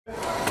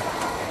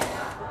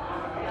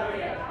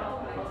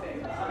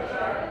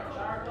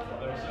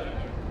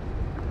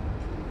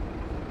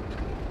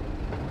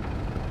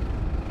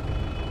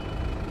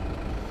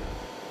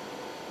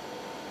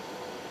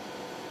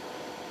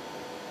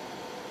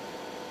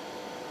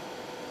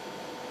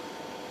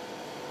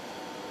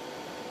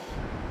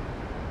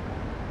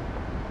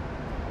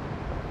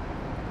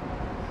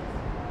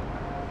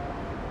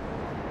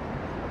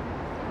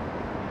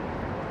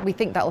We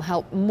think that will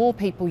help more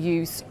people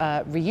use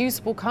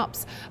reusable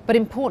cups, but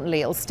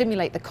importantly, it'll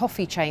stimulate the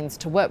coffee chains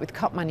to work with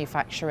cup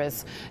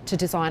manufacturers to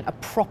design a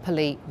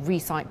properly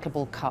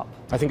recyclable cup.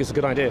 I think it's a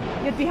good idea.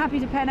 You'd be happy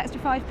to pay an extra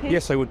 5p?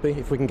 Yes, I would be.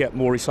 If we can get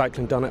more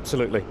recycling done,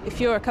 absolutely.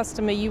 If you're a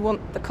customer, you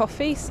want the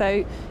coffee,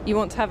 so you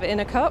want to have it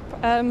in a cup,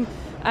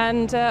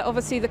 and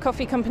obviously the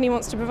coffee company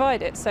wants to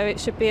provide it, so it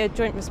should be a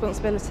joint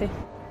responsibility.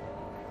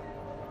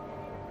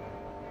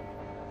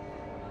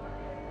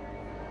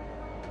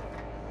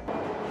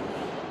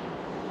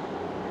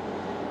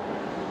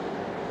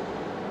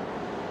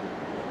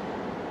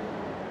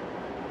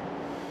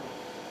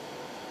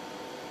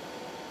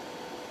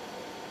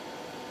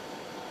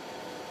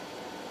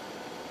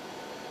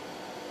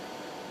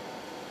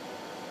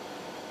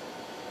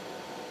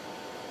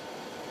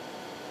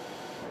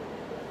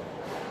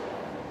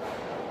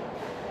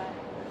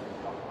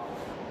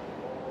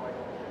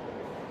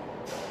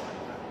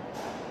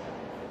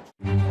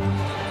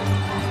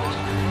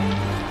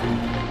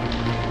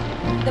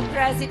 The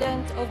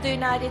President of the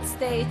United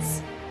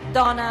States,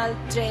 Donald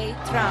J.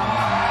 Trump.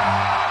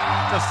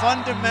 The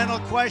fundamental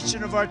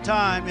question of our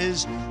time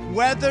is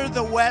whether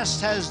the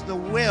West has the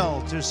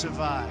will to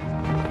survive.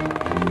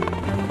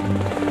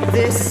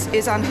 This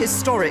is an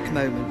historic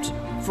moment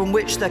from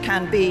which there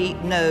can be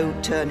no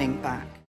turning back.